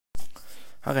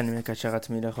הריני מקשר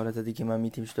עצמי לכל הצדיקים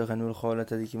האמיתים שתוכנו לכל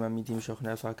הצדיקים האמיתים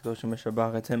שוכני עפר הקדוש ומשבח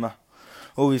את המה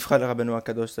ובבחר לרבנו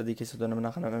הקדוש צדיק יסודנו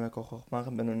ונחמן ומקור חוכמה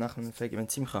רבנו נחמן מפק בן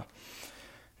שמחה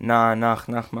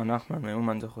נחמן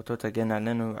מאומן זכותו תגן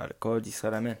עלינו ועל כל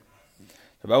ישראל אמן.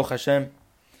 Baruch Hashem,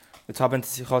 let's hop into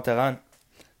Sichot Haran,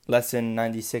 lesson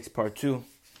 96 part 2,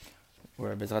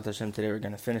 where Bezrat Hashem today we're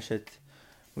going to finish it.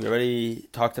 We already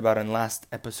talked about in last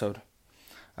episode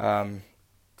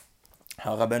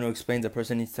how Rabbeinu explains a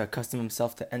person needs to accustom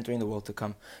himself to entering the world to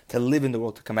come, to live in the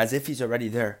world to come, as if he's already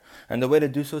there. And the way to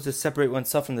do so is to separate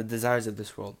oneself from the desires of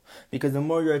this world. Because the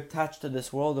more you're attached to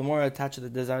this world, the more you're attached to the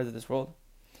desires of this world,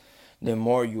 the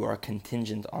more you are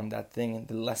contingent on that thing, and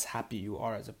the less happy you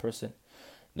are as a person.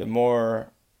 The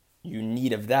more you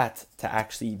need of that to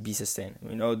actually be sustained.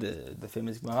 We know the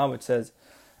famous Gemara which says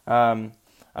a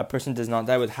person does not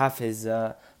die with half his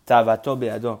ta'avato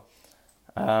be'ado,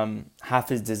 half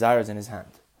his desires in his hand.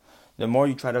 The more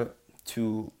you try to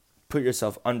put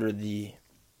yourself under the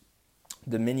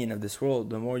dominion of this world,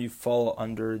 the more you fall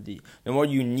under the more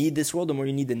you need this world, the more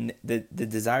you need the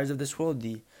desires of this world,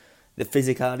 the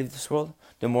physicality of this world,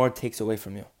 the more it takes away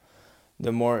from you,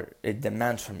 the more it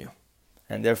demands from you.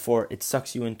 And therefore, it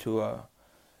sucks you into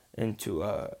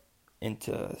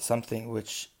something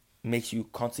which makes you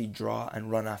constantly draw and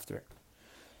run after it.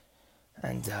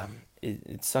 And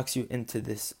it sucks you into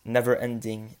this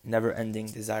never-ending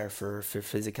desire for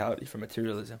physicality, for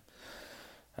materialism.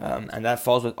 And that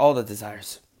falls with all the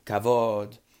desires.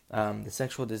 Kavod, the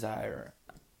sexual desire,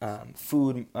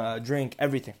 food, drink,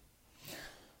 everything.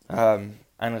 And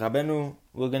Rabbeinu,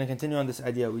 we're going to continue on this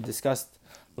idea. We discussed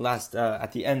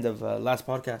at the end of last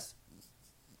podcast,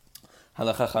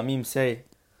 Halakha Chamim say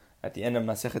at the end of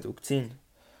Masechet Uktzin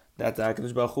that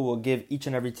Hakadosh Baruch Hu will give each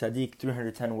and every tzadik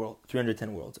 310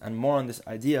 worlds, and more on this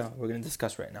idea we're going to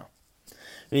discuss right now.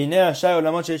 You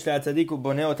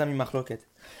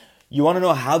want to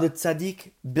know how the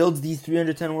tzadik builds these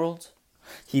 310 worlds?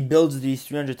 He builds these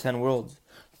 310 worlds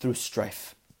through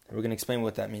strife. We're going to explain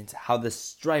what that means. How the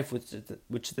strife which the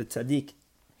tzaddik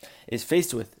is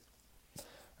faced with,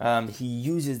 he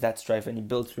uses that strife and he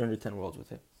builds 310 worlds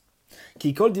with it.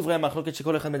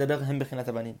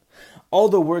 All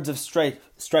the words of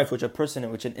strife which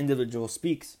which an individual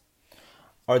speaks,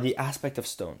 are the aspect of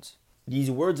stones. These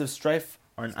words of strife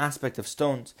are an aspect of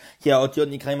stones. Because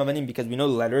we know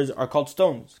the letters are called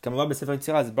stones.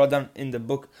 It's brought down in the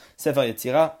book Sefer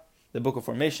Yetzirah, the book of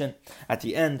formation. At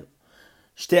the end,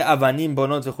 Shte avanim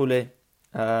bonot v'chule,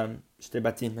 shte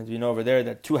batim. As we know over there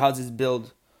that two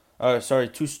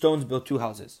stones build 2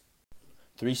 houses.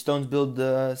 3 stones build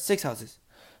 6 houses.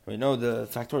 We know the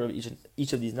factorial of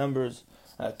each of these numbers.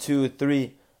 2,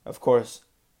 3, of course,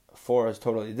 4 is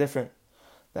totally different.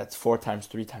 That's 4 times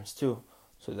 3 times 2.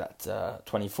 So that's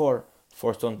 24.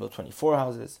 4 stones build 24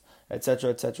 houses,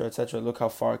 etc., etc., etc. Look how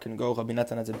far it can go. Rabbi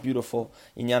Natan has a beautiful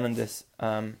inyan on this.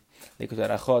 Likutei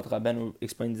Arachot, Rabbeinu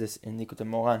explains this in Likutei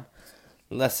Moran,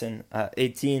 lesson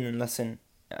 18, and lesson,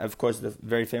 of course, the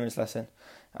very famous lesson,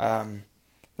 the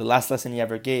last lesson he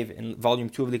ever gave in volume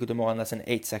 2 of Likutei Moran, lesson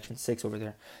 8, section 6 over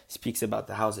there, speaks about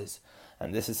the houses.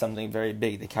 And this is something very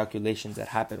big, the calculations that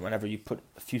happen whenever you put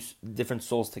a few different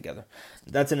souls together.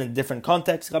 That's in a different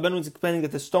context. Rabbeinu is explaining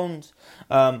that the stones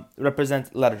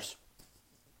represent letters.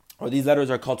 Or these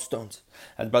letters are called stones.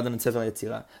 As brought down in Sefer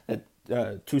Yetzirah, that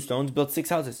 2 stones built 6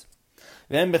 houses.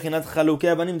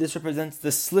 This represents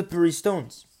the slippery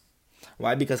stones.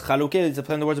 Why? Because chalukeh is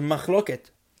the word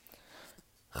machloket.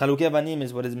 Chalukeh banim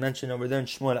is what is mentioned over there in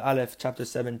Shmuel Aleph, chapter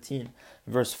 17,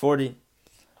 verse 40,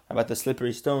 about the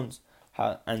slippery stones.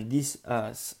 And this,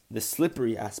 the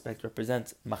slippery aspect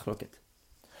represents machloket.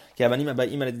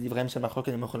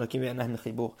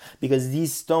 Because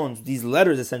these stones, these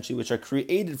letters essentially, which are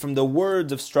created from the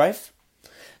words of strife,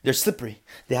 they're slippery.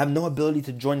 They have no ability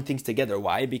to join things together.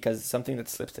 Why? Because something that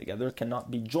slips together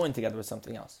cannot be joined together with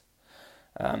something else.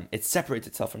 It separates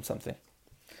itself from something.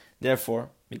 Therefore,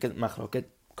 because machloket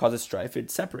causes strife, it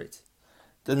separates.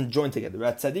 It doesn't join together.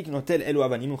 But the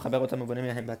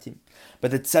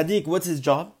tzaddik, what's his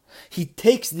job? He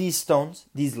takes these stones,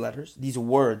 these letters, these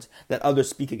words that others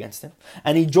speak against him,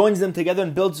 and he joins them together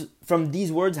and builds from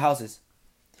these words houses.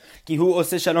 Because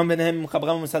what's the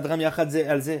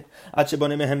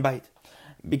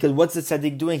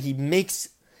tzaddik doing?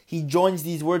 He joins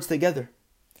these words together.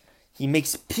 He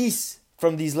makes peace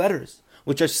from these letters,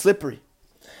 which are slippery.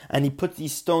 And he puts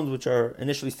these stones, which are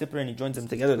initially slippery, and he joins them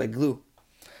together like glue,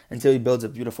 until he builds a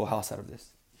beautiful house out of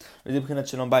this. And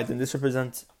this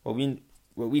represents what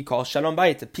we call Shalom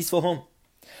Bayit, a peaceful home.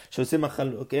 That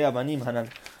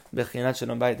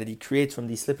he creates from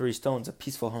these slippery stones a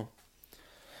peaceful home.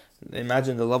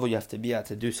 Imagine the level you have to be at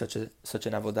to do such an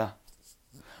avodah.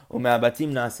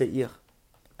 وَمَعَبَتِيم نَعَسَ إِيرٍ.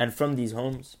 And from these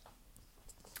homes,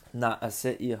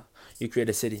 you create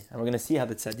a city. And we're going to see how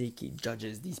the tzadik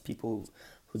judges these people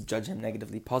who judge him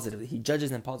negatively, positively. He judges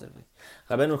them positively.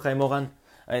 Rabbeinu Chaim Moran,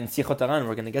 in Sichot Haran,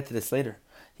 we're going to get to this later.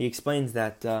 He explains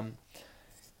that,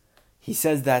 he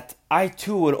says that I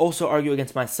too would also argue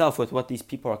against myself with what these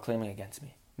people are claiming against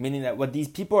me. Meaning that what these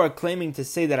people are claiming to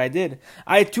say that I did,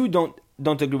 I too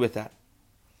don't agree with that.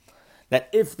 That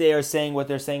if they are saying what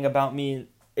they're saying about me,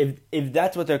 if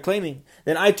that's what they're claiming,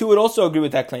 then I too would also agree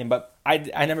with that claim. But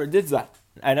I never did that.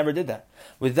 I never did that.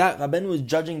 With that, Rabbeinu was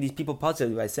judging these people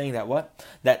positively by saying that what?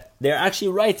 That they're actually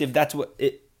right if that's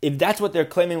what they're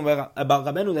claiming about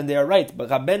Rabbeinu, then they are right. But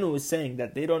Rabbeinu is saying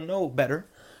that they don't know better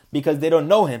because they don't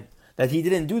know him, that he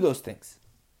didn't do those things.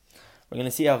 We're going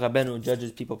to see how Rabbeinu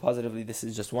judges people positively. This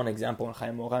is just one example in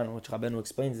Chaim Moran in which Rabbeinu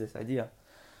explains this idea.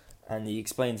 And he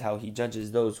explains how he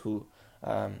judges those who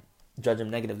judge him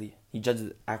negatively. He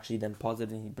judges actually them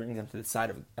positively. He brings them to the side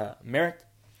of merit.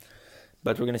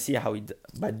 But we're going to see how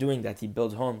by doing that, he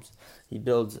builds homes. He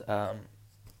builds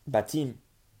batim.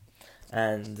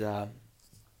 And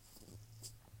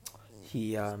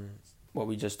what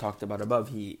we just talked about above,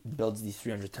 he builds these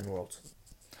 310 worlds.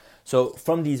 So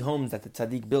from these homes that the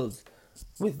tzaddik builds,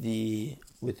 with the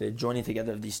joining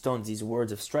together of these stones, these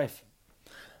words of strife,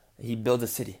 he builds a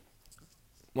city.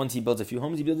 Once he builds a few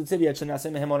homes, he builds a city.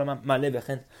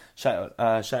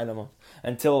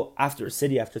 Until after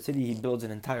city, he builds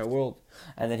an entire world,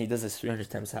 and then he does this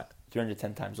 310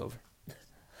 times over.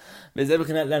 And this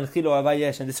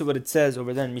is what it says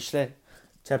over there in Mishle,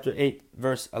 chapter 8,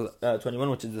 verse 21,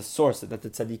 which is the source that the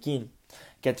tzaddikim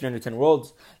get 310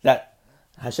 worlds. That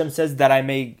Hashem says that I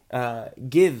may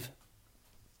give,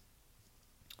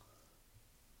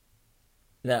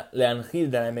 that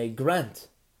I may grant,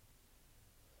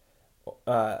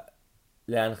 to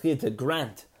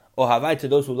grant, ohavai, to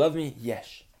those who love me,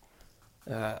 yesh,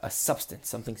 a substance,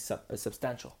 something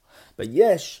substantial. But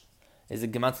yesh is a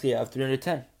gematria of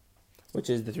 310, which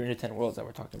is the 310 worlds that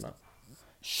we're talking about.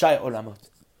 Shai olamot.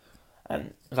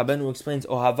 And Rabbeinu explains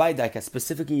ohavai daika,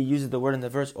 specifically he uses the word in the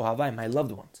verse ohavai, my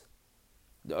loved ones.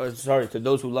 To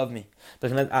those who love me.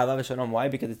 Why?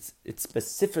 Because it's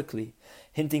specifically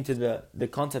hinting to the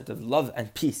concept of love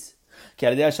and peace.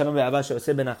 Because through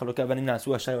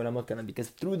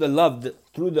the love,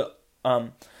 through the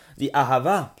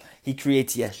ahava, he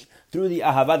creates yesh. Through the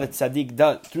ahava that tzaddik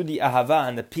does, through the ahava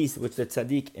and the peace which the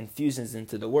tzaddik infuses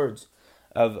into the words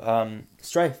of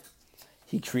strife,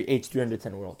 he creates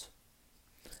 310 worlds.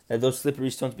 That those slippery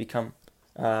stones become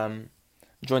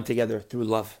joined together through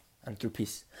love and through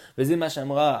peace. And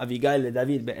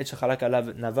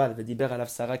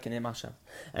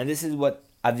this is what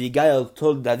Abigail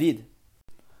told David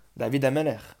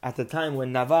HaMelech, at the time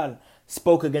when Naval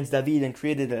spoke against David and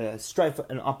created a strife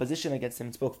and opposition against him,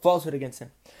 and spoke falsehood against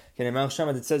him.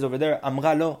 It says over there,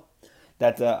 Amra lo,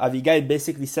 that Abigail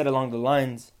basically said along the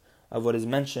lines of what is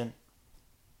mentioned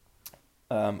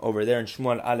over there in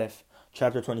Shmuel Aleph,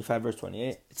 chapter 25, verse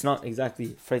 28. It's not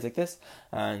exactly phrased like this,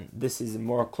 and this is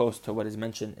more close to what is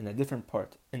mentioned in a different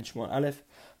part in Shmuel Aleph,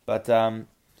 but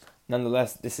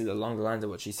nonetheless, this is along the lines of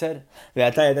what she said.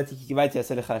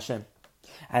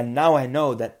 And now I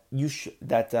know that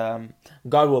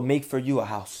God will make for you a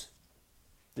house.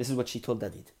 This is what she told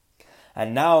David.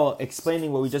 And now,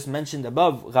 explaining what we just mentioned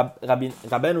above,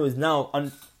 Rabbeinu is now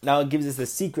gives us the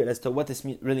secret as to what this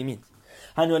really means.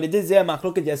 Meaning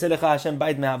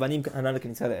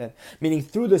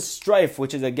through the strife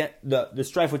which is the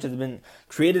strife which has been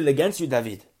created against you,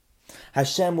 David,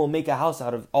 Hashem will make a house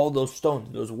out of all those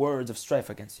stones, those words of strife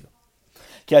against you.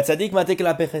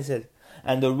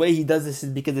 And the way he does this is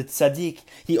because it's tzaddik,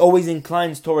 he always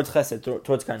inclines towards chesed,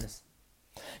 towards kindness.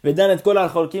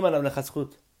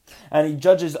 And he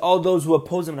judges all those who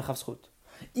oppose him l'chavschut.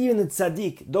 Even the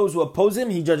tzaddik, those who oppose him,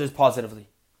 he judges positively.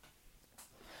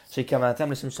 How did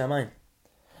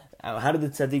the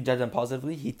tzaddik judge them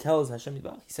positively? He tells Hashem, he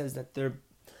says that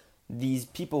these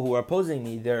people who are opposing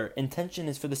me, their intention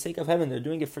is for the sake of heaven, they're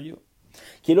doing it for you.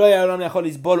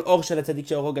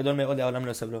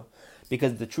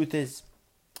 Because the truth is,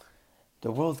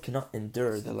 the world cannot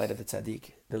endure the light of the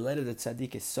tzaddik. The light of the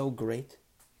tzaddik is so great,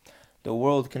 the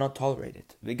world cannot tolerate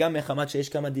it. And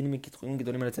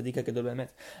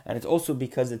it's also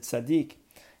because the tzaddik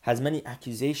has many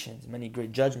accusations, many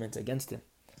great judgments against him.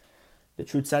 The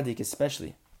true tzaddik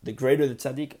especially. The greater the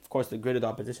tzaddik, of course, the greater the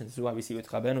opposition. This is why we see with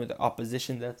Rabbeinu, the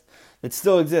opposition that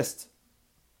still exists.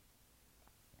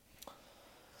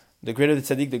 The greater the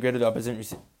tzaddik, the greater the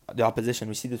opposition.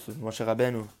 We see this with Moshe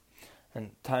Rabbeinu,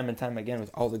 and time again with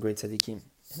all the great tzaddikim.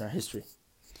 in our history.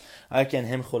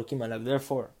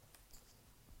 Therefore,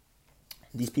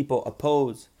 these people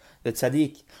oppose the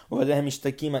tzaddik,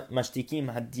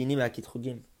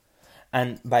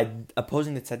 and by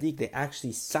opposing the tzaddik, they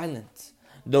actually silence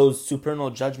those supernal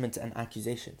judgments and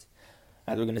accusations.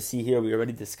 As we're going to see here, we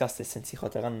already discussed this in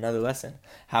Sichot, another lesson,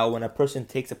 how when a person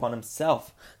takes upon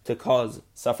himself to cause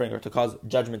suffering or to cause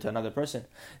judgment to another person,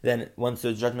 then once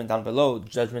there's judgment down below,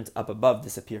 judgments up above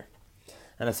disappear.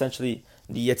 And essentially,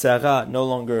 the Yetzer Hara no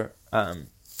longer,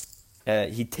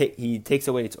 he takes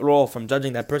away its role from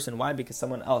judging that person. Why? Because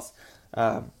someone else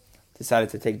decided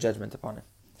to take judgment upon him.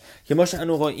 Just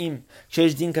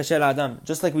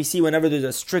like we see whenever there's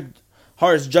a strict,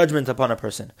 harsh judgment upon a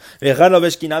person. And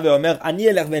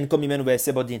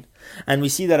we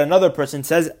see that another person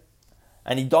says,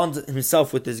 and he dons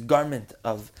himself with this garment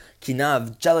of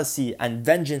kinav, jealousy and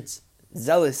vengeance,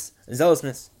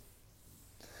 zealousness.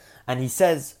 And he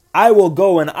says, I will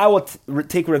go and I will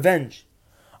take revenge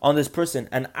on this person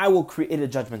and I will create a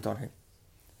judgment on him.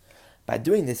 By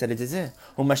doing this, through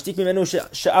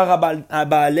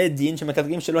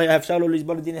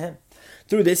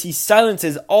this, he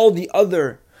silences all the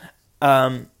other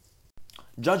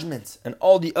judgments and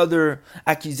all the other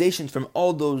accusations from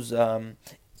all those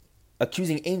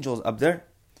accusing angels up there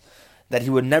that he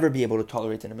would never be able to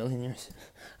tolerate in a million years.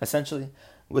 Essentially,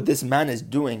 what this man is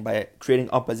doing by creating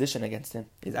opposition against him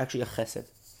is actually a chesed.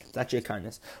 It's actually a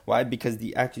kindness. Why? Because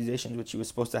the accusations which he was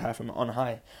supposed to have from on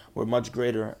high were much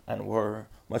greater and were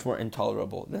much more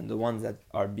intolerable than the ones that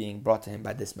are being brought to him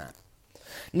by this man.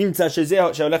 We see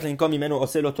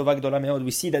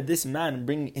that this man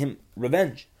bringing him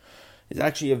revenge is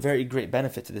actually a very great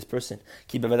benefit to this person.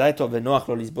 Because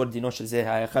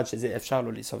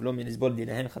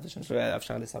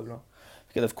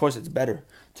of course it's better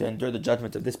to endure the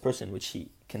judgment of this person which he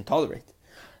can tolerate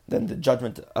than the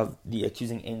judgment of the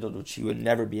accusing angel which he would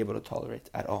never be able to tolerate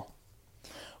at all.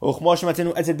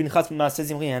 And as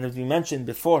we mentioned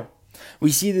before,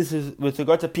 we see this with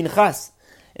regard to Pinchas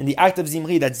in the act of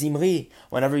Zimri, that Zimri,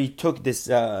 whenever he took this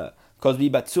Kozbi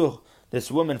Batsur,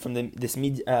 this woman from this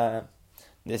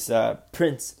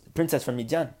princess from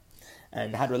Midian,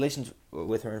 and had relations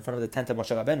with her in front of the tent of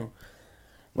Moshe Rabbeinu,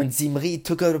 when Zimri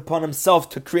took it upon himself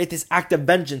to create this act of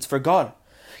vengeance for God,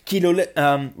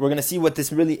 we're going to see what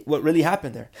really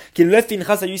happened there. Because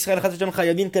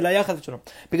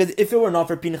if it were not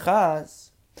for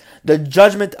Pinchas, the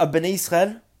judgment of Bnei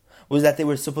Israel was that they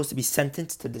were supposed to be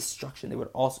sentenced to destruction. They were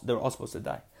all supposed to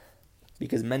die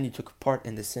because many took part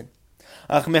in the sin.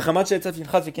 But by the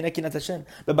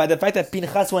fact that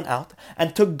Pinchas went out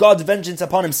and took God's vengeance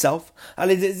upon himself,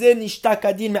 through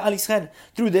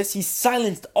this he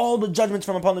silenced all the judgments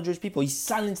from upon the Jewish people. He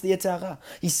silenced the Yetzer Hara.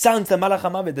 He silenced the Malach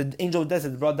HaMavet, the angel of death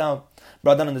that brought down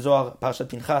in the Zohar, Parashat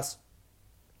Pinchas.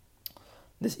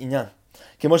 This inyan.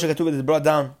 It is brought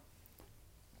down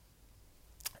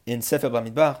in Sefer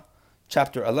Bamidbar,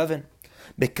 chapter 11,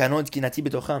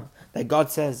 that God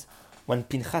says, when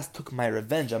Pinchas took my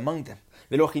revenge among them,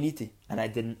 and I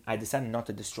decided not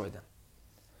to destroy them.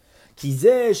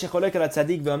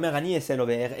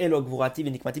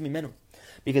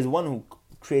 Because one who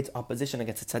creates opposition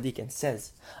against a tzaddik and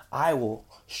says, I will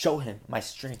show him my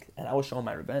strength and I will show him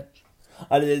my revenge.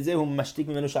 By this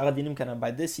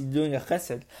he's doing a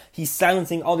chesed. He's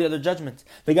silencing all the other judgments.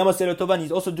 And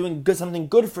he's also doing something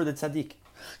good for the tzaddik.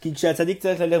 Because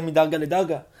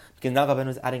now Rabbeinu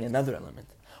is adding another element.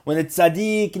 When the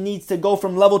tzaddik needs to go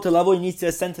from level to level, he needs to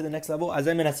ascend to the next level.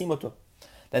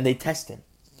 Then they test him.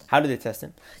 How do they test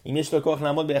him? They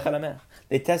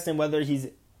test him whether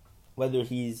he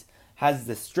has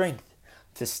the strength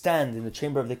to stand in the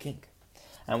chamber of the king.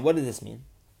 And what does this mean?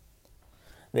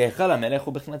 And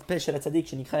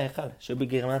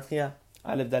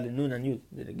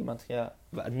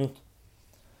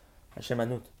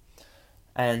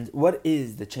what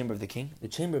is the chamber of the king? The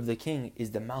chamber of the king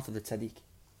is the mouth of the tzaddik.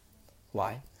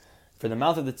 Why? For the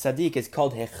mouth of the tzaddik is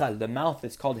called Hechal. The mouth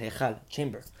is called Hechal,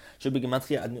 chamber.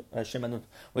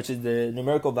 Which is the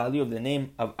numerical value of the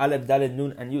name of Aleph, Daled,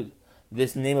 Nun, and Yud.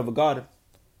 This name of a God,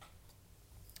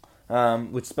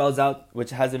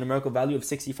 which has a numerical value of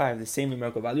 65. The same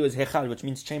numerical value as Hechal, which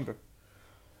means chamber.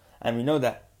 And we know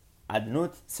that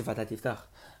Adnut Sifat HaTiftach,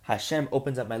 Hashem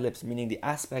opens up my lips, meaning the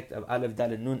aspect of Aleph,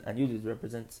 Daled, Nun, and Yud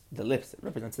represents the lips, it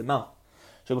represents the mouth.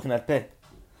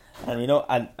 And we know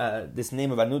this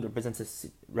name of Anud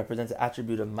represents the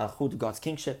attribute of Malchut, God's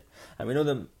kingship. And we know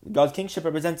that God's kingship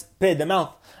represents Peh, the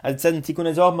mouth. As it says in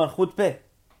Tikkun Zohar, Malchut Peh.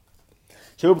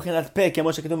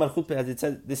 As it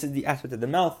says, this is the aspect of the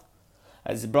mouth,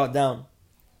 as it's brought down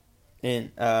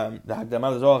in the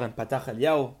Hakdamah of Zohar and Patach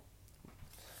Eliyahu.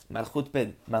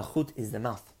 Malchut is the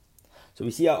mouth. So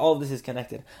we see how all of this is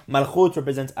connected. Malchut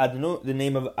represents Adnu, the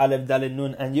name of Aleph, Dalet,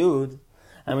 Nun, and Yud.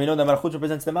 And we know that Malchut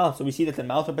represents the mouth. So we see that the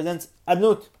mouth represents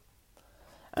Adnut.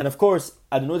 And of course,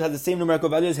 Adnut has the same numerical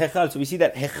value as Hechal. So we see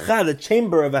that Hechal, the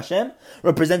chamber of Hashem,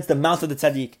 represents the mouth of the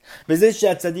tzadik. וזה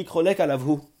שהצדיק חולק עליו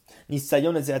הוא,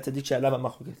 ניסיון הזה הצדיק שעליו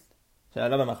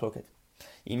המחלוקת.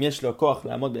 אם יש לו כוח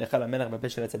לעמוד בהיכל המלך בפה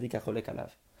של הצדיק החולק עליו.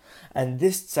 And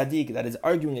this tzaddik that is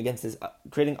arguing against this,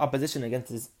 creating opposition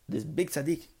against this big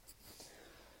tzaddik,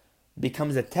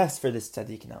 becomes a test for this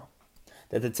tzaddik now.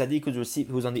 That the tzaddik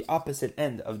who's on the opposite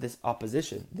end of this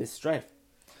opposition, this strife,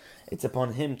 it's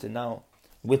upon him to now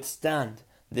withstand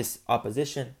this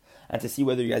opposition and to see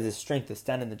whether he has the strength to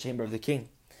stand in the chamber of the king,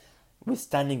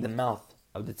 withstanding the mouth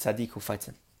of the tzaddik who fights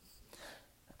him.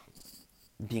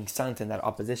 Being silent in that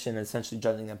opposition and essentially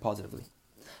judging them positively.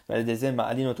 By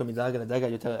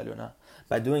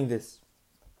doing this,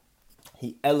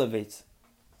 he elevates,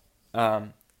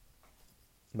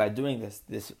 by doing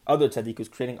this other tzaddik who's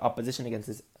creating opposition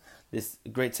against this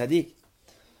great tzaddik,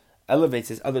 elevates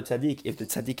this other tzaddik. If the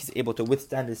tzaddik is able to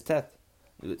withstand this test,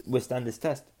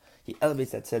 he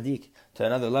elevates that tzaddik to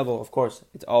another level. Of course,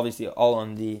 it's obviously all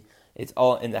in the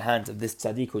hands of this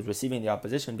tzaddik who's receiving the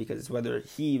opposition, because it's whether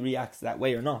he reacts that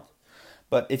way or not.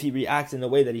 But if he reacts in the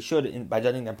way that he should, by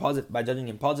judging him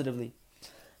positively,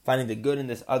 finding the good in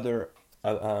this other,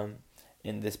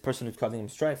 in this person who's causing him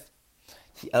strife,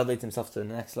 he elevates himself to the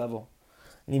next level.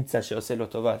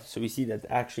 So we see that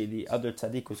actually the other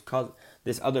tzaddik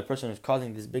this other person who's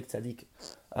causing this big tzaddik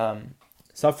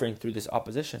suffering through this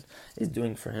opposition is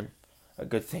doing for him a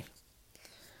good thing.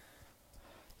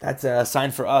 That's a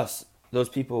sign for us, those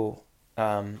people,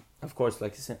 of course,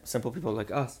 like simple people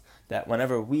like us, that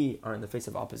whenever we are in the face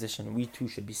of opposition, we too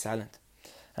should be silent.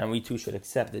 And we too should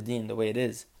accept the deen the way it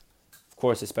is. Of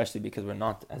course, especially because we're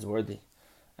not as worthy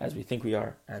as we think we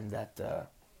are. And that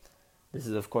this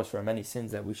is, of course, for many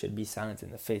sins, that we should be silent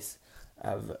in the face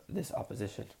of this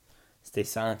opposition. Stay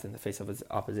silent in the face of this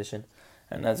opposition.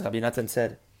 And as Rabbi Natan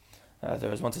said, there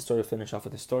was once a story, to finish off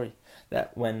with a story,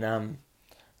 that when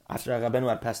after Rabbeinu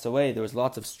had passed away, there was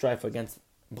lots of strife against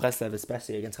Breslev,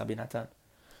 especially against Rabbi Natan.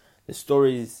 The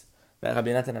stories that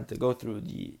Rabbi Natan had to go through,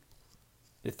 the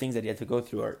things that he had to go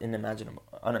through are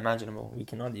unimaginable. We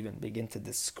cannot even begin to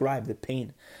describe the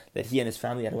pain that he and his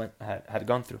family had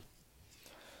gone through.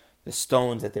 The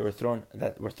stones that were thrown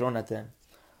at them,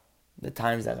 the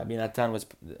times that Rabbi Natan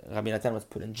was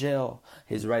put in jail,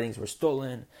 his writings were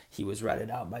stolen, he was ratted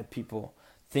out by people,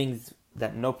 things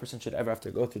that no person should ever have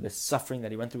to go through. The suffering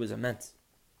that he went through was immense.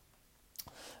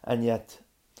 And yet,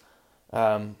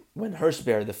 when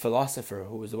Hirschberg, the philosopher,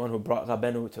 who was the one who brought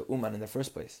Rabbeinu to Uman in the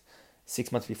first place,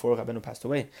 6 months before Rabbeinu passed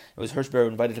away, it was Hirschberg who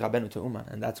invited Rabbeinu to Uman,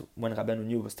 and that's when Rabbeinu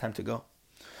knew it was time to go.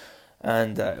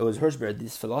 And it was Hirschberg,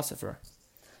 this philosopher.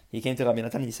 He came to Rabbi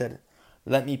Natan and he said,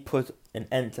 "Let me put an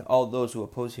end to all those who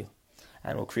oppose you,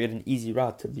 and we'll create an easy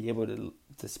route to be able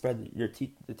to spread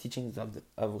the teachings of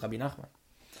Rabbi Nachman."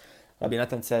 Rabbi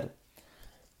Natan said,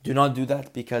 "Do not do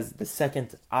that, because the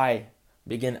second I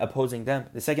begin opposing them,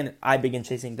 the second I begin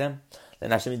chasing them,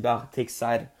 then Hashem Yitbarach takes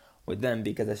side with them,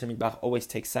 because Hashem Yitbarach always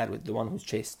takes side with the one who's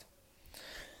chased."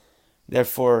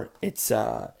 Therefore, it's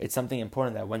something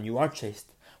important that when you are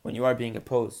chased, when you are being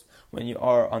opposed, when you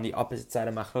are on the opposite side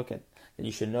of Machloket, then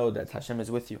you should know that Hashem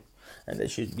is with you, and that you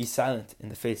should be silent in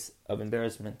the face of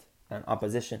embarrassment and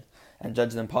opposition, and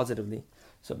judge them positively.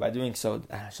 So by doing so,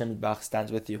 Hashem Yitbarach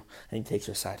stands with you, and He takes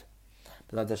your side.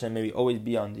 But Hashem, may we always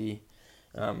be on the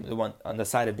one on the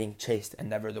side of being chased,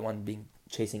 and never the one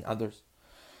chasing others.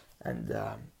 And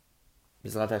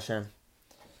B'ezrat Hashem,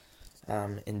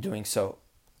 in doing so,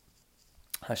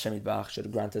 Hashem Yitbarach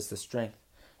should grant us the strength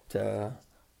to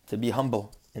be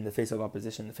humble in the face of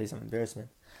opposition, in the face of embarrassment,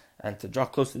 and to draw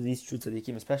close to these true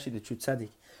tzaddikim, especially the true tzaddik,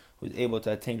 who is able to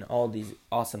attain all these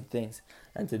awesome things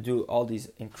and to do all these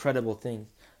incredible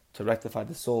things to rectify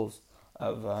the souls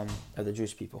of the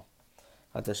Jewish people.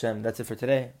 Hashem, that's it for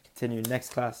today. Continue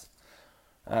next class,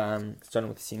 starting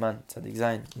with Siman Tzadik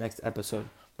Zayin, next episode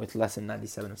with lesson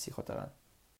 97 of Sichot Haran.